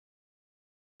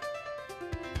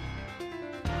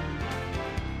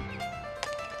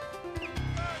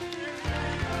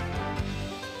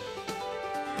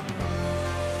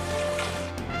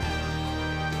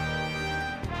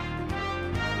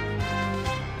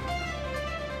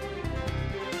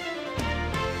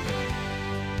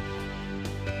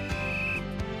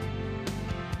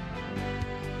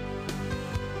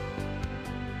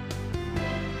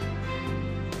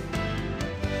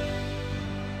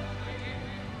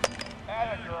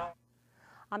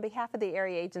On behalf of the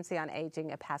Area Agency on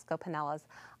Aging at Pasco Pinellas,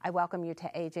 I welcome you to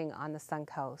Aging on the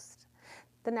Suncoast.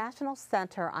 The National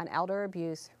Center on Elder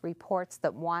Abuse reports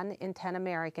that 1 in 10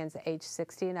 Americans aged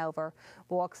 60 and over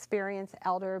will experience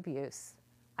elder abuse.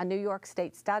 A New York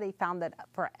State study found that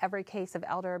for every case of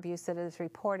elder abuse that is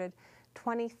reported,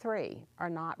 23 are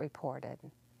not reported.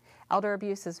 Elder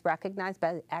abuse is recognized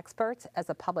by experts as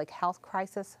a public health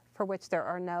crisis for which there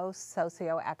are no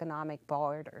socioeconomic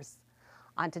borders.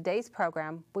 On today's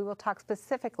program, we will talk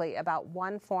specifically about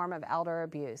one form of elder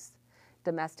abuse,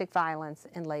 domestic violence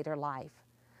in later life.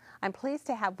 I'm pleased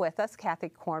to have with us Kathy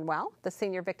Cornwell, the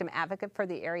Senior Victim Advocate for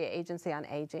the Area Agency on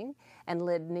Aging, and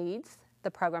Lyd Needs,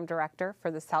 the Program Director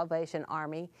for the Salvation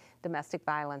Army Domestic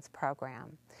Violence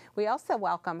Program. We also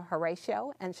welcome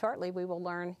Horatio, and shortly we will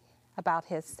learn about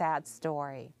his sad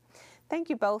story. Thank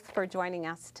you both for joining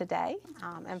us today,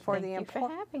 and for Thank you for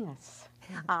having us.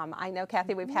 I know,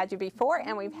 Kathy, we've had you before,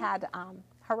 and we've had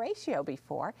Horatio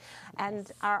before, and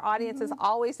our audience is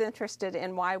always interested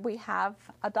in why we have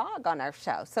a dog on our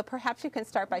show. So perhaps you can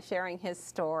start by sharing his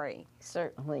story.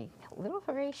 Certainly. Little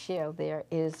Horatio there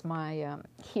is my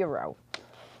hero.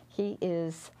 He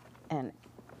is an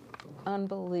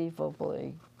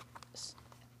unbelievably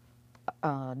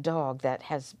dog that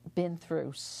has been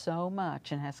through so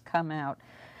much and has come out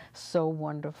so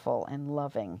wonderful and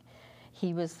loving.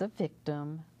 He was the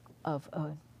victim of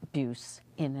abuse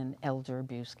in an elder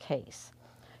abuse case.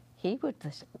 He would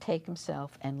take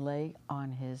himself and lay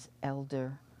on his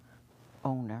elder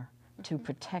owner to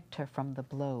protect her from the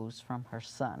blows from her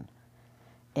son.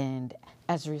 And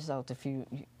as a result,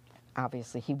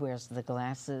 obviously he wears the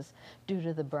glasses. Due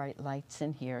to the bright lights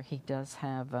in here, he does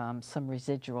have some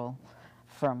residual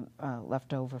from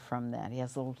left over from that. He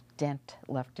has a little dent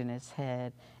left in his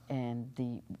head, and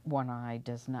the one eye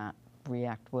does not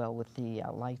react well with the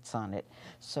lights on it.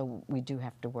 So we do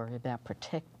have to worry about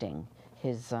protecting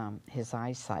his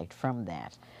eyesight from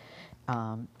that.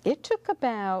 It took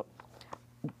about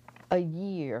a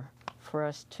year for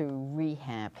us to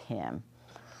rehab him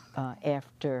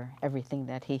after everything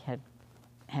that he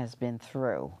has been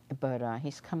through. But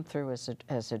he's come through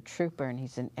as a trooper, and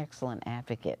he's an excellent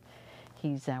advocate.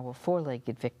 He's our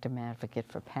four-legged victim advocate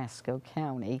for Pasco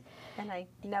County. And I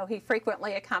know he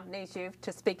frequently accompanies you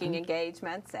to speaking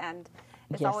engagements, and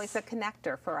is always a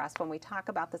connector for us when we talk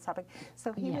about this topic.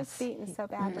 So he was beaten so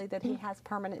badly that he has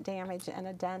permanent damage and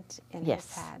a dent in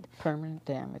his head. Permanent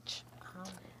damage.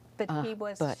 But he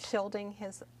was shielding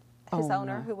his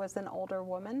owner, who was an older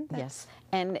woman. Yes,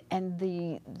 and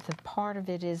the part of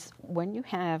it is when you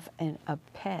have a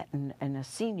pet and a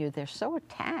senior, they're so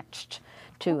attached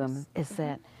to him, is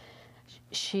that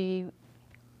she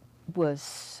was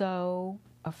so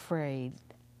afraid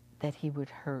that he would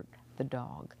hurt the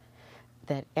dog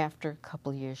that after a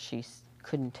couple years she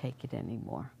couldn't take it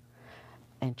anymore,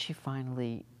 and she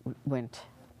finally went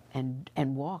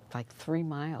and walked like 3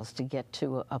 miles to get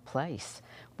to a place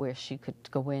where she could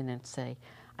go in and say,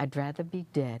 I'd rather be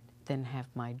dead than have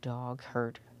my dog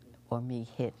hurt or me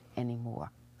hit anymore.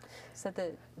 So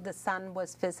the son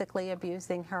was physically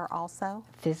abusing her also?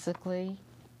 Physically,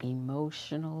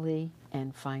 emotionally,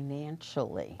 and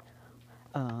financially.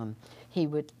 He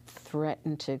would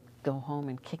threaten to go home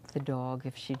and kick the dog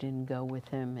if she didn't go with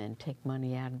him and take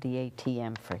money out of the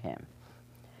ATM for him.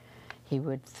 He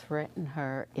would threaten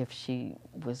her if she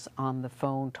was on the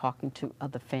phone talking to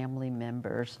other family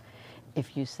members.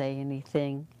 If you say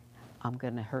anything, I'm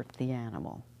going to hurt the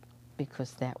animal,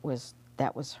 because that was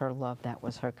her love, that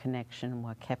was her connection,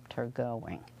 what kept her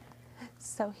going.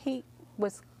 So he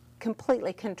was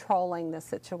completely controlling the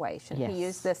situation. Yes. He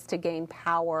used this to gain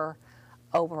power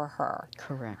over her.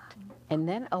 Correct. And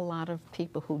then a lot of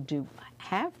people who do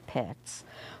have pets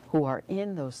who are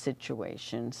in those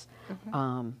situations,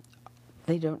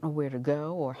 they don't know where to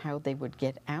go or how they would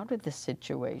get out of the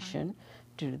situation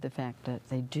due to the fact that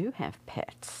they do have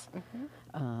pets.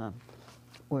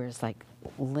 Whereas like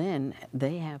Lynn,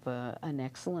 they have an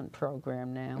excellent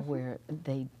program now where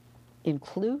they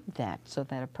include that so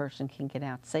that a person can get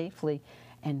out safely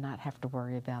and not have to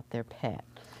worry about their pet.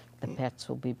 The pets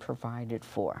will be provided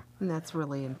for. And that's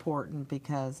really important,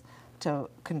 because to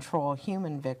control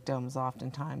human victims,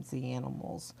 oftentimes the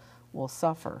animals will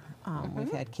suffer.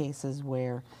 We've had cases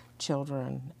where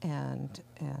children and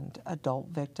adult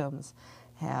victims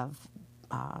have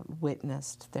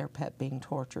witnessed their pet being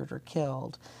tortured or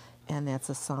killed, and that's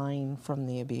a sign from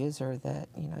the abuser that,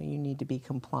 you need to be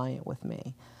compliant with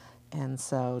me. And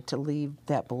so to leave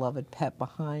that beloved pet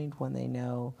behind when they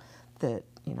know that,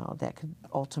 that could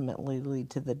ultimately lead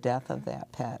to the death of that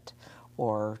pet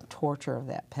or torture of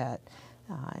that pet,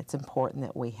 It's important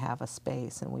that we have a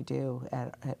space, and we do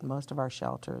at most of our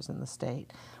shelters in the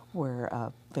state, where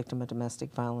a victim of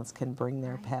domestic violence can bring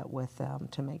their pet with them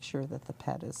to make sure that the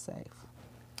pet is safe.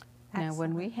 Now,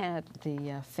 when we had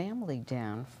the family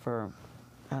down for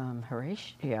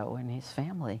Horatio and his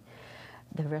family,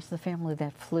 the rest of the family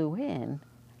that flew in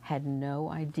had no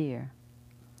idea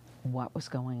what was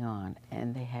going on,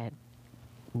 and they had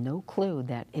no clue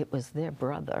that it was their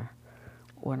brother,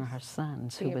 one of her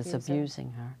sons, who was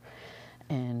abusing her.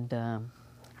 And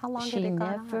how long she did it go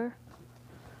never, on?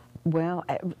 well,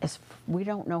 we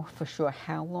don't know for sure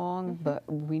how long, but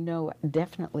we know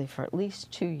definitely for at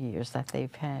least 2 years that they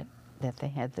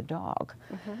had the dog.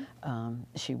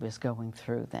 She was going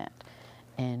through that,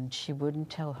 and she wouldn't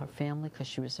tell her family because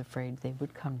she was afraid they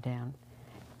would come down,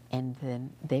 and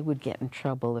then they would get in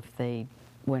trouble if they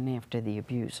went after the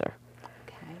abuser.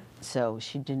 Okay. So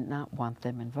she did not want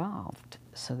them involved.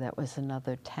 So that was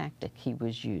another tactic he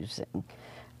was using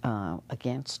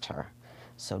against her.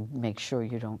 So make sure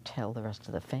you don't tell the rest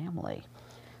of the family.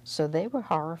 So they were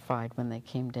horrified when they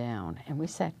came down, and we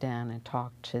sat down and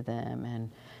talked to them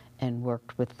and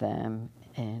worked with them,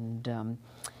 and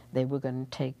they were going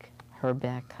to take her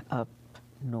back up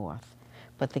north,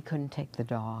 but they couldn't take the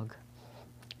dog.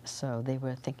 So they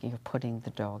were thinking of putting the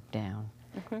dog down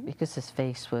because his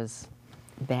face was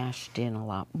bashed in a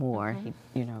lot more. He,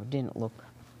 didn't look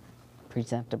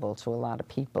presentable to a lot of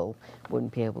people,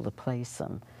 wouldn't be able to place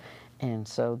him. And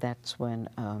so that's when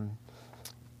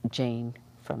Jane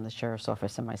from the sheriff's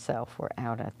office and myself were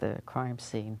out at the crime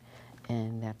scene,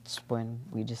 and that's when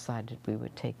we decided we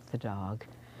would take the dog.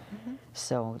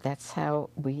 So that's how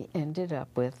we ended up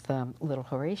with little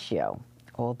Horatio,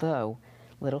 although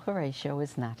little Horatio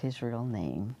is not his real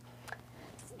name.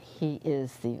 He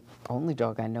is the only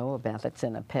dog I know about that's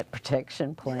in a pet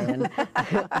protection plan.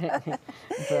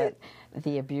 But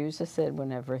the abuser said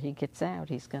whenever he gets out,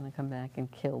 he's going to come back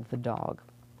and kill the dog,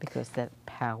 because that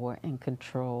power and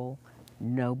control,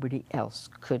 nobody else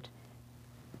could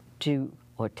do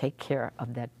or take care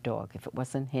of that dog. If it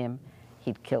wasn't him,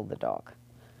 he'd kill the dog.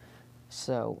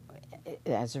 So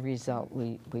as a result,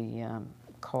 we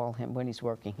call him, when he's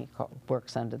working,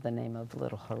 works under the name of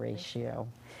Little Horatio.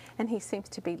 And he seems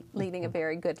to be leading a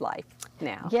very good life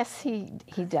now. Yes, he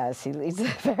does. He leads a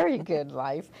very good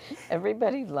life.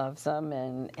 Everybody loves him,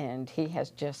 and he has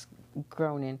just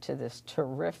grown into this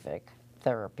terrific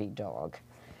therapy dog.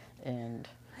 And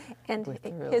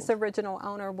his original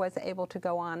owner was able to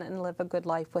go on and live a good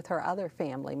life with her other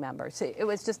family members. It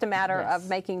was just a matter of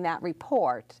making that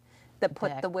report that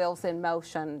put the wheels in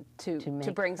motion to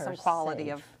bring some quality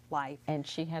of life. And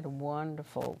she had a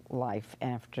wonderful life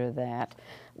after that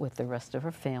with the rest of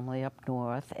her family up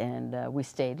north, and we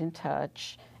stayed in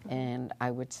touch, and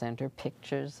I would send her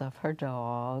pictures of her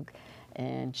dog,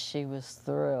 and she was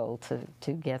thrilled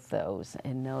to get those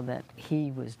and know that he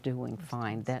was doing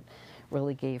fine. That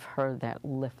really gave her that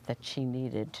lift that she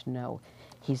needed to know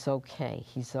he's okay,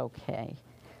 he's okay.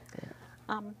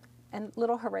 And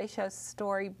little Horatio's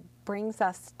story brings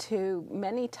us to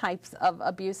many types of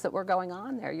abuse that were going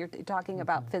on there. You're talking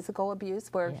about physical abuse,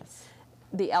 where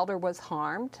the elder was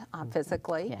harmed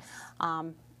physically.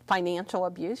 Financial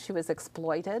abuse, she was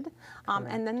exploited.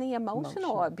 And then the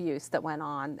emotional abuse that went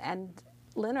on. And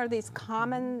Lynn, are these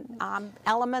common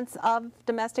elements of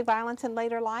domestic violence in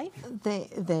later life?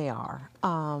 They are.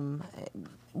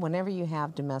 Whenever you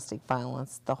have domestic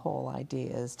violence, the whole idea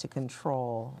is to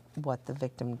control what the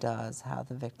victim does, how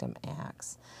the victim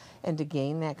acts. And to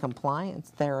gain that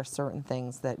compliance, there are certain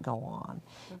things that go on.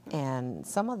 And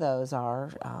some of those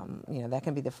are, that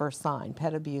can be the first sign.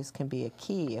 Pet abuse can be a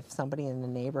key. If somebody in the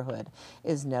neighborhood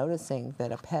is noticing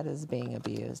that a pet is being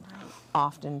abused,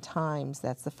 oftentimes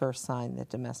that's the first sign that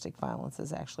domestic violence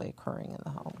is actually occurring in the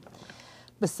home.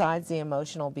 Besides the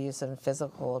emotional abuse and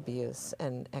physical abuse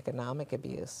and economic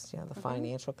abuse, the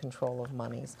financial control of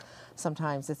monies,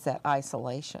 sometimes it's that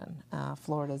isolation.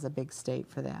 Florida is a big state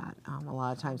for that. A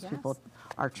lot of times people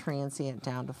are transient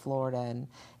down to Florida,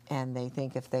 and they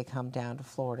think if they come down to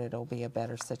Florida, it'll be a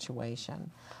better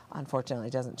situation. Unfortunately,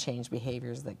 it doesn't change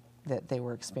behaviors that they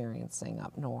were experiencing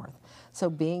up north. So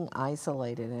being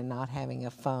isolated and not having a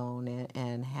phone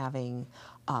and having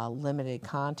limited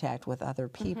contact with other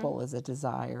people is a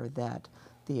desire that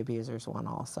the abusers want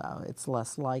also. It's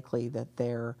less likely that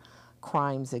their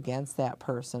crimes against that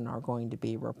person are going to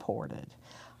be reported.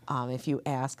 If you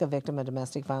ask a victim of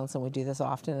domestic violence, and we do this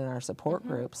often in our support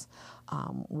groups,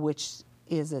 which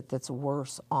is it that's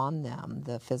worse on them,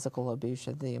 the physical abuse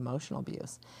or the emotional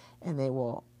abuse, and they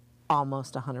will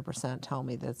almost 100% tell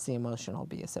me that it's the emotional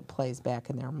abuse. It plays back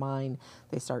in their mind.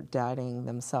 They start doubting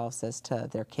themselves as to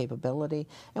their capability.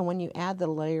 And when you add the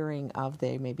layering of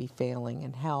they may be failing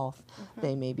in health,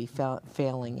 they may be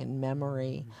failing in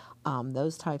memory,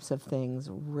 those types of things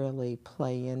really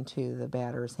play into the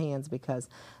batter's hands because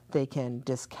they can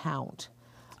discount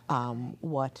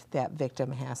what that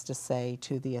victim has to say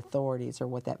to the authorities or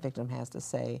what that victim has to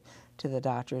say to the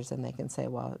doctors, and they can say,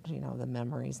 well, you know, the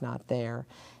memory's not there.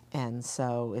 And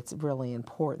so it's really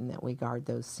important that we guard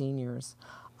those seniors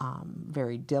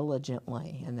very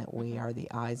diligently, and that we are the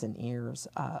eyes and ears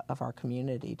of our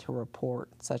community to report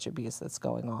such abuse that's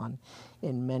going on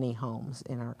in many homes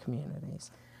in our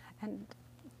communities. And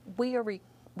we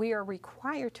are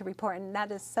required to report, and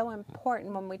that is so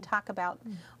important when we talk about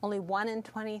only 1 in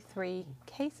 23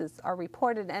 cases are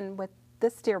reported. And with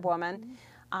this dear woman,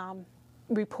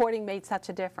 reporting made such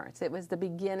a difference. It was the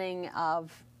beginning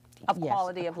of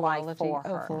quality of life for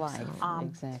her.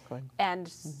 Exactly. And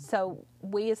so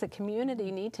we as a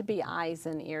community need to be eyes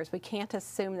and ears. We can't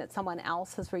assume that someone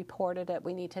else has reported it.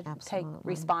 We need to take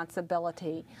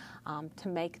responsibility to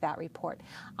make that report.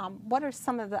 What are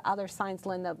some of the other signs,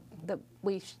 Linda,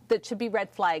 that should be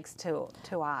red flags to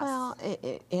us? Well,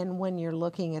 and when you're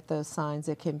looking at those signs,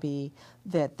 it can be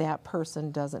that that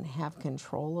person doesn't have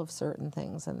control of certain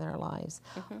things in their lives.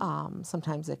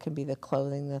 Sometimes it can be the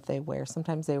clothing that they wear.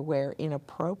 Sometimes they wear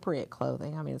inappropriate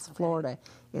clothing. I mean, it's Florida,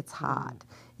 it's hot.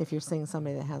 If you're seeing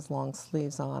somebody that has long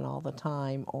sleeves on all the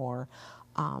time, or,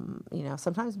 you know,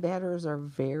 sometimes batters are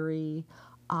very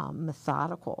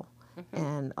methodical.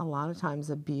 And a lot of times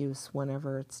abuse,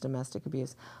 whenever it's domestic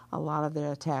abuse, a lot of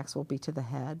their attacks will be to the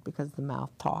head because the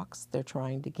mouth talks. They're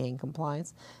trying to gain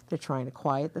compliance. They're trying to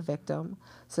quiet the victim.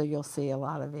 So you'll see a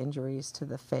lot of injuries to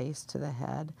the face, to the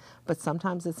head. But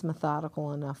sometimes it's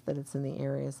methodical enough that it's in the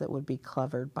areas that would be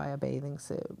covered by a bathing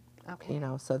suit. You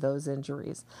know, so those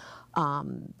injuries.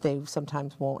 They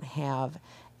sometimes won't have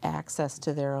access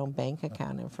to their own bank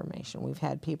account information. We've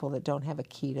had people that don't have a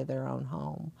key to their own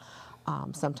home.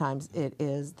 Sometimes it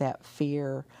is that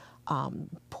fear,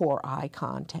 poor eye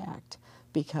contact,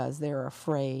 because they're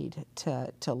afraid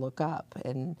to look up,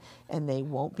 and they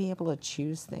won't be able to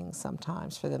choose things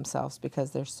sometimes for themselves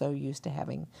because they're so used to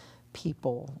having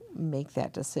people make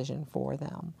that decision for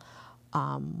them.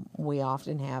 We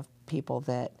often have people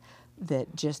that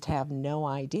just have no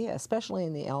idea, especially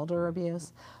in the elder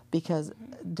abuse, because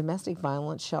domestic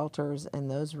violence shelters and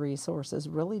those resources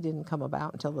really didn't come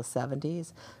about until the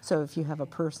 70s. So if you have a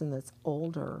person that's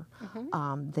older,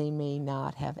 they may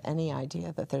not have any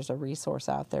idea that there's a resource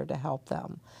out there to help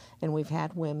them. And we've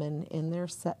had women in their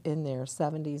 70s,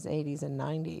 80s, and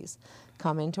 90s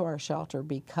come into our shelter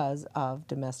because of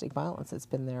domestic violence. It's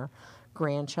been their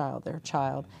grandchild, their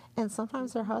child, and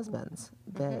sometimes their husbands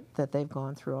that they've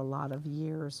gone through a lot of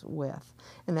years with.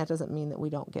 And that doesn't mean that we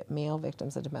don't get male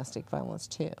victims of domestic violence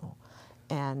too.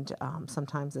 And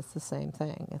sometimes it's the same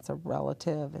thing. It's a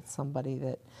relative, it's somebody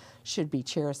that should be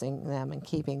cherishing them and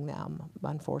keeping them.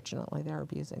 Unfortunately, they're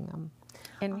abusing them.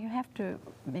 And you have to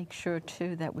make sure,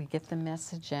 too, that we get the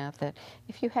message out that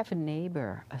if you have a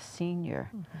neighbor, a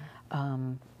senior,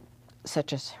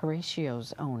 such as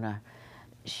Horatio's owner,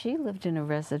 she lived in a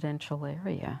residential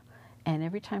area, and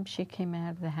every time she came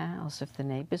out of the house, if the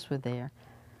neighbors were there,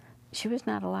 she was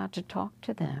not allowed to talk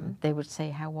to them. They would say,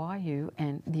 "How are you?"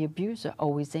 And the abuser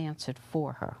always answered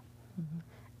for her.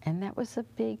 And that was a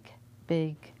big,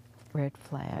 big red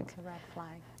flag. It's a red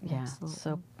flag. Yeah, Absolutely.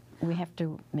 so we have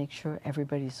to make sure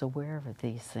everybody's aware of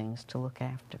these things to look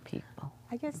after people.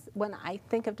 I guess when I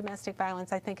think of domestic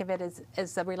violence, I think of it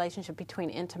as a relationship between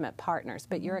intimate partners,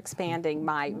 but you're expanding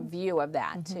my view of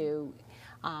that to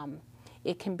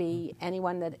it can be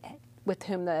anyone with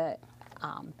whom the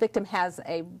victim has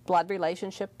a blood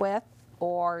relationship with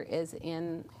or is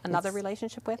in another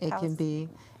relationship with. It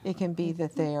can be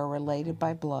that they are related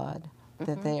by blood,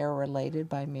 that they are related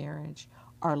by marriage,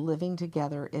 are living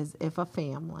together as if a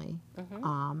family,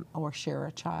 or share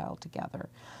a child together.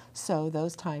 So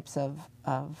those types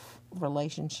of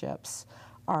relationships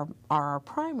are our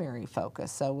primary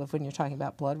focus. So when you're talking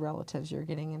about blood relatives, you're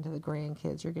getting into the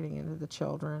grandkids, you're getting into the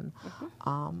children.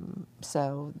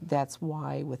 So that's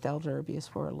why with elder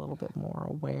abuse we're a little bit more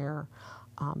aware.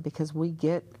 Because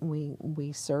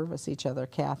we service each other.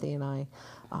 Kathy and I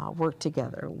work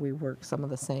together. We work some of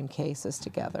the same cases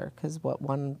together because what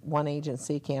one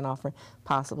agency can't offer,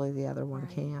 possibly the other one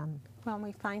can. Well,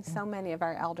 we find so many of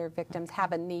our elder victims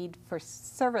have a need for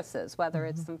services, whether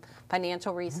it's some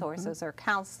financial resources or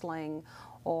counseling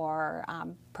or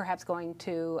perhaps going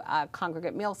to a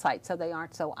congregate meal site so they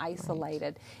aren't so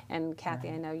isolated. Right. And Kathy,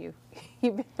 right. I know you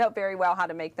know very well how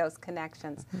to make those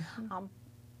connections.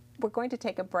 We're going to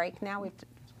take a break now. We've,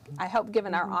 I hope,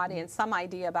 given our audience some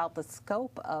idea about the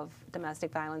scope of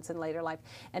domestic violence in later life.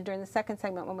 And during the second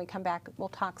segment, when we come back, we'll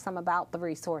talk some about the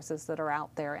resources that are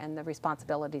out there and the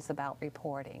responsibilities about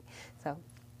reporting. So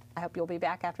I hope you'll be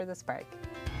back after this break.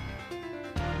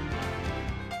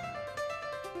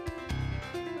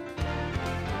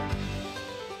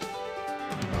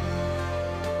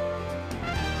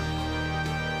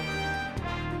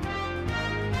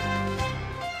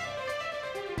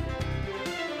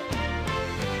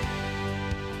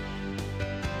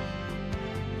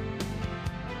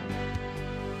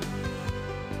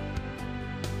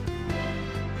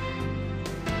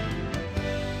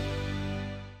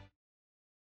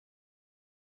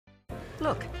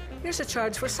 Look, here's a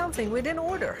charge for something we didn't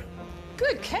order.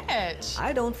 Good catch.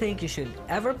 I don't think you should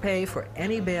ever pay for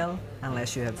any bill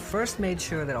unless you have first made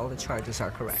sure that all the charges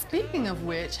are correct. Speaking of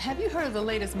which, have you heard of the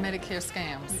latest Medicare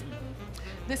scams?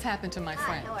 This happened to my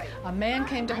friend. A man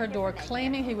came to her door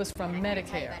claiming he was from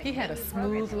Medicare. He had a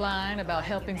smooth line about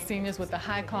helping seniors with the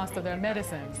high cost of their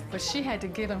medicines, but she had to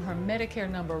give him her Medicare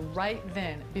number right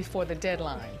then before the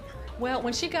deadline. Well,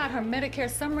 when she got her Medicare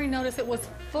summary notice, it was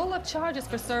full of charges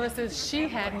for services she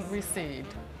hadn't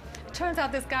received. Turns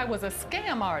out this guy was a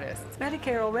scam artist.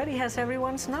 Medicare already has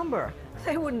everyone's number.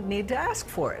 They wouldn't need to ask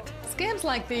for it. Scams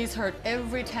like these hurt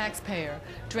every taxpayer,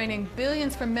 draining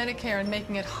billions from Medicare and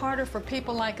making it harder for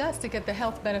people like us to get the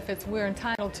health benefits we're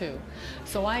entitled to.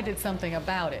 So I did something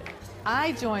about it.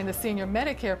 I joined the Senior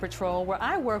Medicare Patrol, where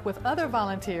I work with other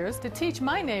volunteers to teach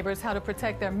my neighbors how to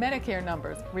protect their Medicare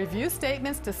numbers, review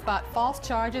statements to spot false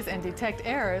charges and detect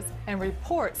errors, and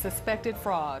report suspected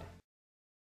fraud.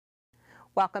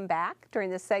 Welcome back. During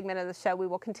this segment of the show, we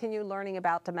will continue learning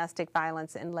about domestic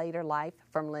violence in later life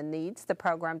from Lynn Needs, the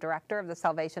Program Director of the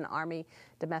Salvation Army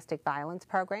Domestic Violence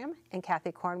Program, and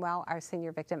Kathy Cornwell, our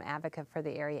Senior Victim Advocate for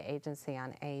the Area Agency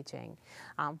on Aging.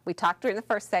 We talked during the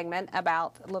first segment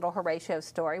about little Horatio's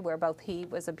story, where both he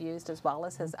was abused as well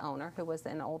as his owner, who was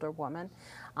an older woman,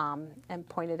 and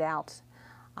pointed out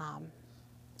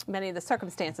many of the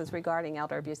circumstances regarding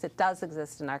elder abuse. It does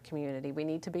exist in our community. We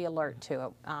need to be alert to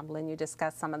it. Lynn, you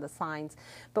discussed some of the signs,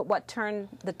 but what turned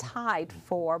the tide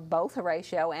for both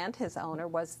Horatio and his owner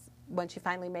was when she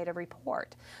finally made a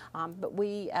report. But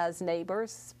we as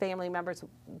neighbors, family members,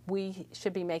 we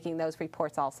should be making those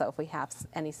reports also if we have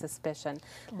any suspicion.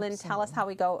 Absolutely. Lynn, tell us how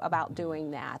we go about doing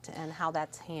that and how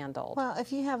that's handled. Well,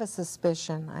 if you have a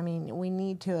suspicion, I mean, we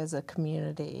need to, as a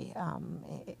community,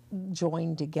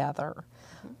 join together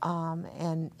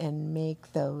and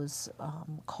make those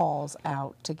calls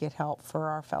out to get help for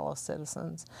our fellow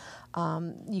citizens.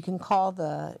 You can call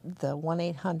the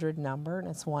 1-800 number, and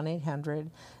it's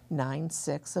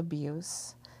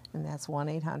 1-800-96-ABUSE, and that's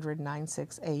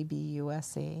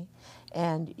 1-800-96-ABUSE.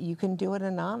 And you can do it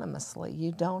anonymously.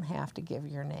 You don't have to give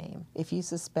your name. If you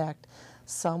suspect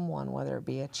someone, whether it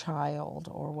be a child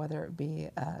or whether it be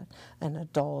an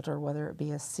adult or whether it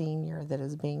be a senior that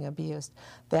is being abused,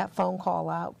 that phone call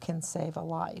out can save a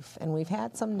life. And we've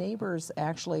had some neighbors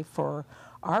actually for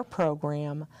our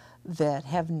program that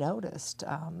have noticed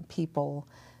people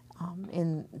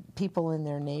in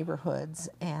their neighborhoods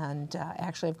and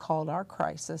actually have called our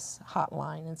crisis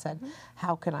hotline and said,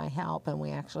 how can I help? And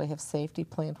we actually have safety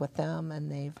planned with them,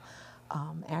 and they've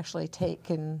actually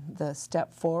taken the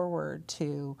step forward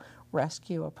to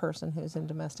rescue a person who's in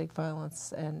domestic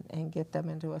violence and get them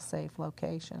into a safe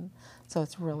location. So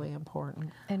it's really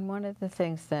important. And one of the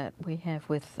things that we have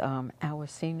with our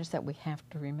seniors that we have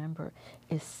to remember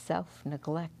is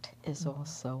self-neglect is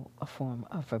also a form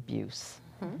of abuse.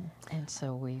 And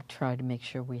so we try to make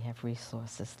sure we have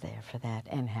resources there for that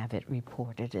and have it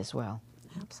reported as well.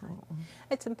 Absolutely.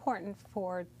 It's important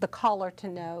for the caller to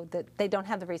know that they don't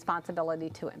have the responsibility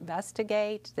to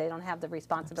investigate. They don't have the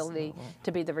responsibility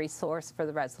to be the resource for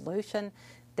the resolution.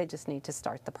 They just need to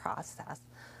start the process.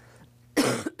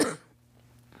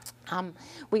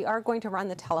 We are going to run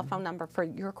the telephone number for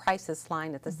your crisis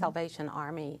line at the Salvation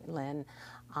Army, Lynn.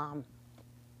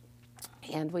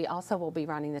 And we also will be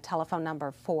running the telephone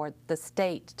number for the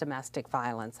state domestic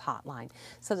violence hotline,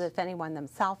 so that if anyone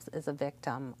themselves is a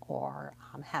victim or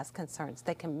has concerns,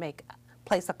 they can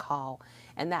place a call,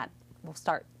 and that will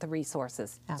start the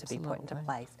resources to be put into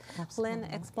place. Lynn,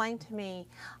 explain to me,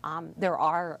 there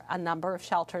are a number of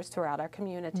shelters throughout our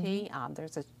community.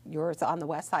 There's yours on the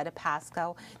west side of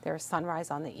Pasco, there's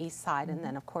Sunrise on the east side, and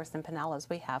then of course in Pinellas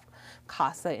we have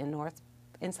CASA in North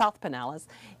in South Pinellas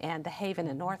and the Haven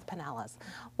in North Pinellas.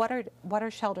 What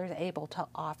are shelters able to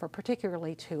offer,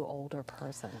 particularly to older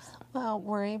persons? Well,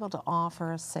 we're able to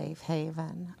offer a safe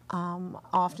haven.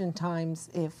 Oftentimes,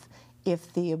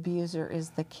 if the abuser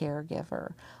is the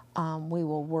caregiver, we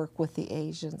will work with the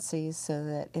agencies so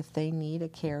that if they need a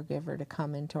caregiver to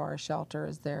come into our shelter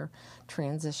as they're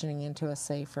transitioning into a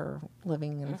safer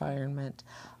living environment,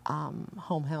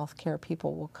 home health care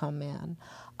people will come in.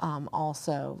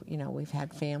 Also, we've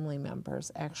had family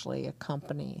members actually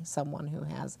accompany someone who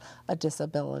has a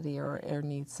disability or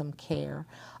needs some care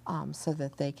so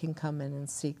that they can come in and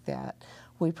seek that.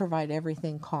 We provide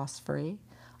everything cost-free.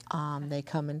 They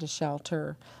come into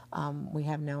shelter. We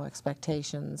have no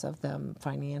expectations of them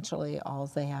financially. All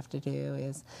they have to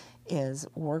do is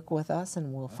work with us,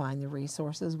 and we'll find the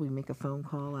resources. We make a phone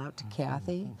call out to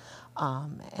Kathy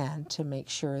and to make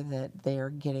sure that they are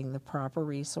getting the proper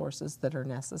resources that are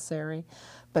necessary.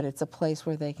 But it's a place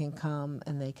where they can come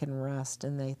and they can rest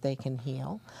and they can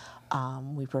heal.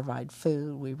 We provide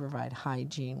food. We provide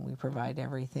hygiene. We provide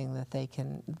everything that they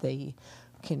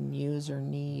can use or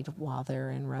need while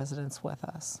they're in residence with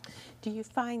us. Do you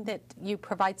find that you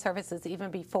provide services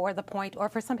even before the point, or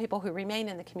for some people who remain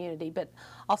in the community, but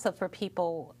also for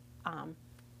people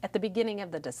at the beginning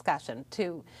of the discussion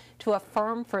to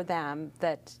affirm for them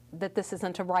that this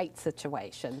isn't a right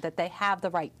situation, that they have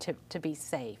the right to be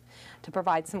safe, to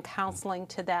provide some counseling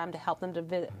to them, to help them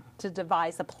to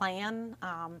devise a plan?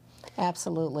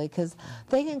 Absolutely, because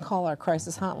they can call our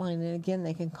crisis hotline, and again,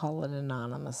 they can call it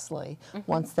anonymously.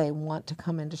 Once they want to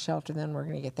come into shelter, then we're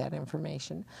going to get that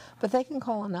information. But they can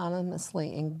call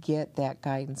anonymously and get that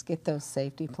guidance, get those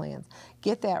safety plans,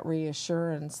 get that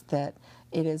reassurance that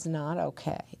it is not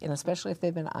okay. And especially if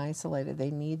they've been isolated,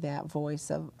 they need that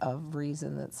voice of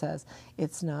reason that says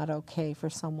it's not okay for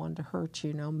someone to hurt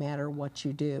you no matter what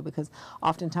you do. Because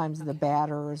oftentimes the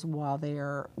batterers, while they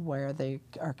are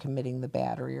committing the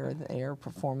battery or they are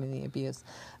performing the abuse,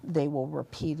 they will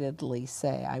repeatedly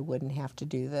say, I wouldn't have to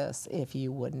do this if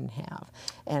you wouldn't have.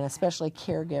 And especially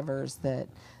caregivers that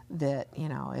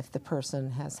if the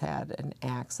person has had an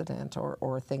accident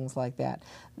or things like that,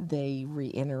 they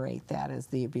reiterate that as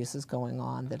the abuse is going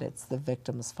on, that it's the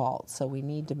victim's fault. So we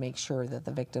need to make sure that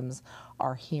the victims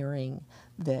are hearing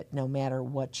that no matter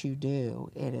what you do,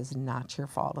 it is not your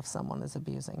fault if someone is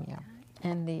abusing you.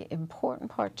 And the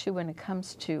important part, too, when it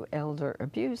comes to elder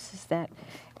abuse is that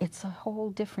it's a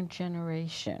whole different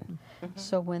generation.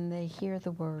 So when they hear the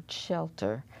word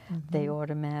shelter, they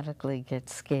automatically get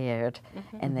scared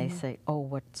and they say, oh,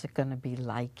 what's it going to be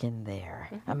like in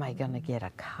there? Am I going to get a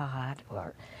cot?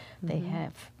 Or they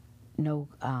have no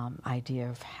idea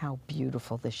of how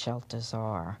beautiful the shelters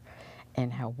are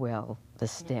and how well the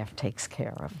staff takes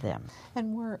care of them.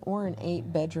 And we're an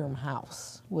 8-bedroom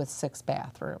house with 6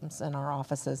 bathrooms, and our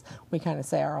offices, we kind of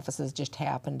say our offices just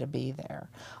happen to be there.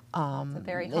 It's a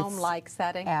very home-like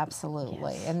setting.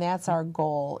 Absolutely. Yes. And that's our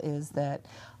goal, is that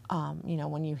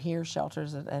when you hear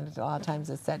shelters, and a lot of times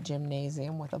it's that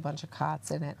gymnasium with a bunch of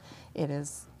cots in it,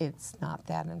 it's not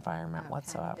that environment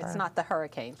whatsoever. It's not the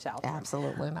hurricane shelter.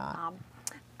 Absolutely not.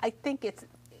 I think it's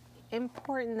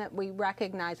important that we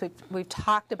recognize, we've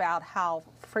talked about how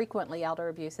frequently elder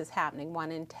abuse is happening.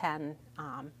 1 in 10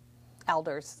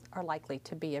 elders are likely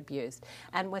to be abused.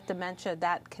 And with dementia,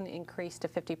 that can increase to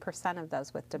 50% of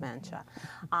those with dementia.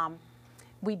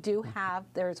 We do have,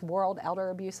 there's World Elder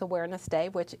Abuse Awareness Day,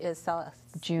 which is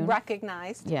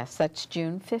recognized. Yes, that's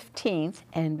June 15th.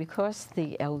 And because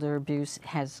the elder abuse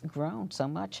has grown so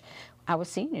much, our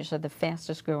seniors are the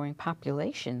fastest growing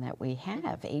population that we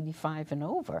have, 85 and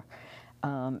over.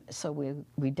 So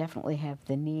we definitely have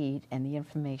the need, and the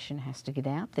information has to get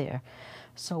out there.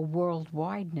 So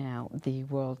worldwide now, the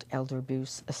World Elder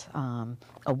Abuse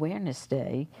Awareness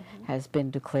Day has been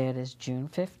declared as June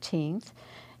 15th.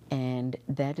 And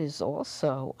that is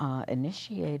also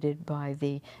initiated by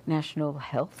the National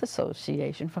Health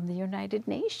Association from the United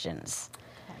Nations.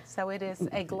 Okay, so it is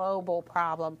a global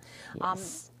problem.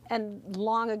 Yes. And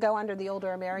long ago, under the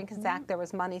Older Americans Act, there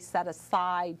was money set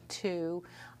aside to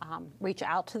reach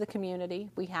out to the community.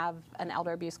 We have an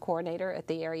elder abuse coordinator at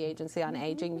the Area Agency on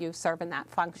Aging. You serve in that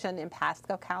function in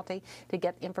Pasco County to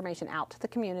get information out to the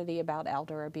community about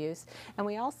elder abuse. And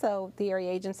we also, the Area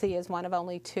Agency is one of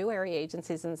only 2 area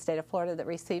agencies in the state of Florida that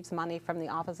receives money from the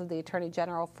Office of the Attorney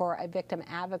General for a victim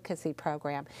advocacy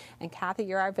program. And Kathy,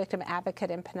 you're our victim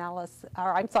advocate in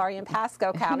in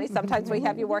Pasco County. Sometimes we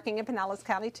have you working in Pinellas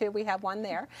County too. We have one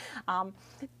there.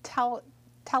 Tell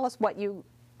us what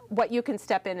you can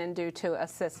step in and do to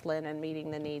assist Lynn in meeting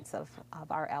the needs of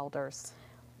our elders.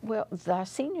 Well, our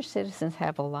senior citizens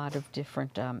have a lot of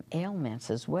different ailments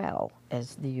as well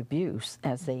as the abuse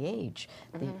as they age,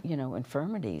 the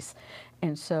infirmities,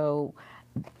 and so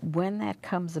when that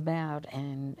comes about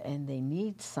and they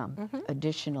need some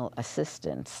additional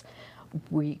assistance,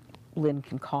 Lynn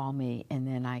can call me and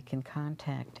then I can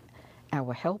contact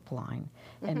our helpline,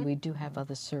 and we do have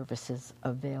other services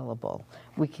available.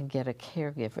 We can get a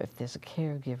caregiver if there's a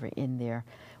caregiver in there.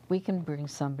 We can bring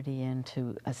somebody in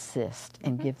to assist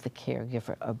and give the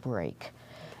caregiver a break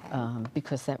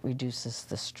because that reduces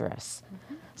the stress.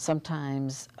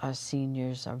 Sometimes our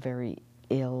seniors are very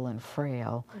ill and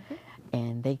frail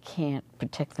and they can't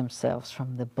protect themselves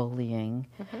from the bullying,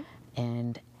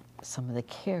 and some of the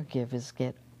caregivers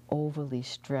get overly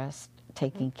stressed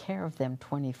taking care of them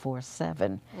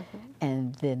 24/7,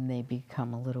 and then they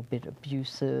become a little bit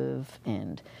abusive,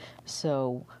 and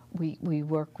so we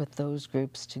work with those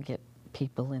groups to get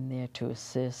people in there to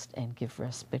assist and give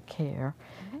respite care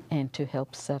and to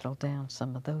help settle down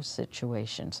some of those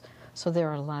situations. So there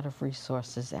are a lot of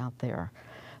resources out there.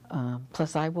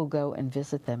 Plus I will go and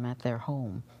visit them at their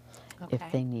home if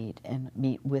they need and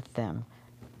meet with them,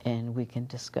 and we can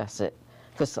discuss it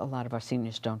because a lot of our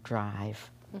seniors don't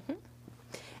drive.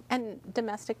 And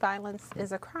domestic violence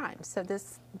is a crime, so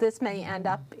this may end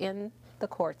up in the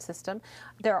court system.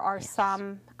 There are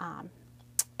some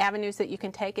avenues that you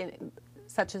can take,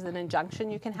 such as an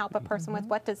injunction you can help a person with.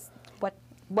 What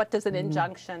does an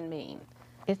injunction mean?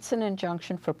 It's an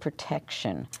injunction for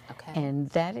protection, and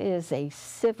that is a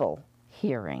civil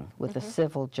hearing with a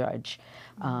civil judge.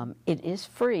 It is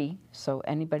free, so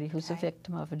anybody who's a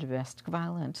victim of a domestic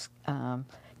violence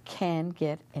can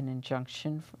get an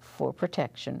injunction for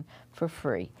protection for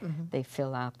free. They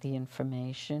fill out the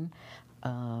information.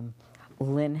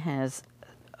 Lynn has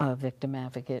a victim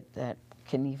advocate that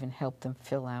can even help them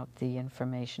fill out the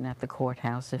information at the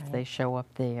courthouse if they show up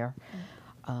there.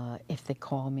 If they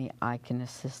call me, I can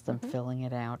assist them filling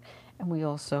it out. And we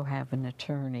also have an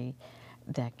attorney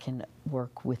that can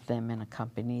work with them and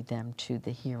accompany them to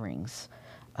the hearings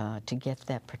to get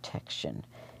that protection.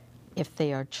 If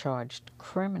they are charged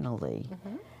criminally,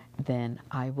 then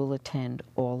I will attend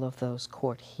all of those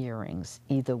court hearings,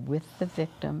 either with the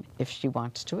victim if she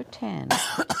wants to attend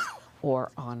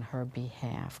or on her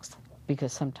behalf,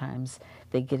 because sometimes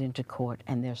they get into court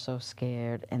and they're so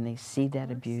scared and they see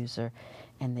that abuser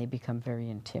and they become very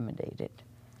intimidated.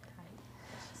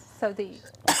 So the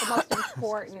most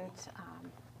important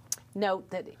note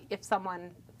that if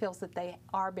someone feels that they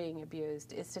are being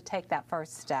abused is to take that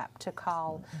first step, to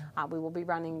call. We will be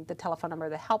running the telephone number,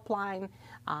 the helpline,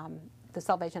 the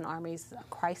Salvation Army's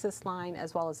crisis line,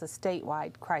 as well as a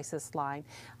statewide crisis line.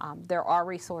 There are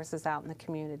resources out in the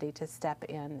community to step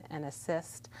in and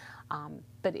assist.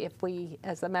 But if we,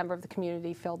 as a member of the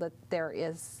community, feel that there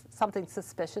is something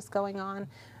suspicious going on,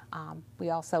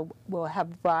 we also will have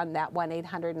run that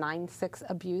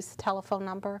 1-800-96-ABUSE telephone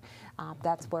number.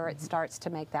 That's where it starts to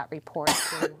make that report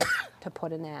to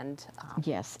put an end.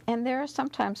 Yes, and there are some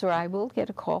times where I will get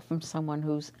a call from someone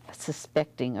who's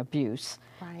suspecting abuse,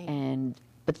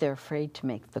 but they're afraid to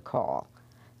make the call.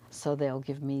 So they'll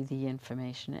give me the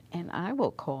information, and I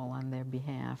will call on their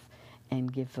behalf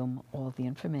and give them all the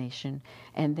information.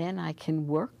 And then I can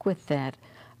work with that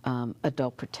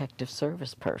adult protective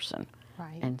service person.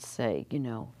 And say, you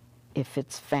know, if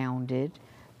it's founded,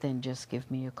 then just give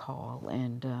me a call,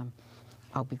 and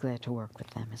I'll be glad to work with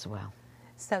them as well.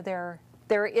 So there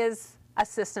is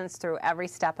assistance through every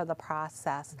step of the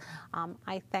process.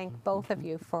 I thank both of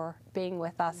you for being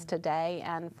with us today,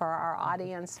 and for our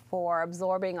audience for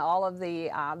absorbing all of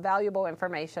the valuable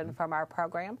information from our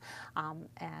program.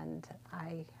 And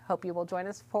I hope you will join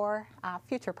us for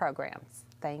future programs.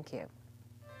 Thank you.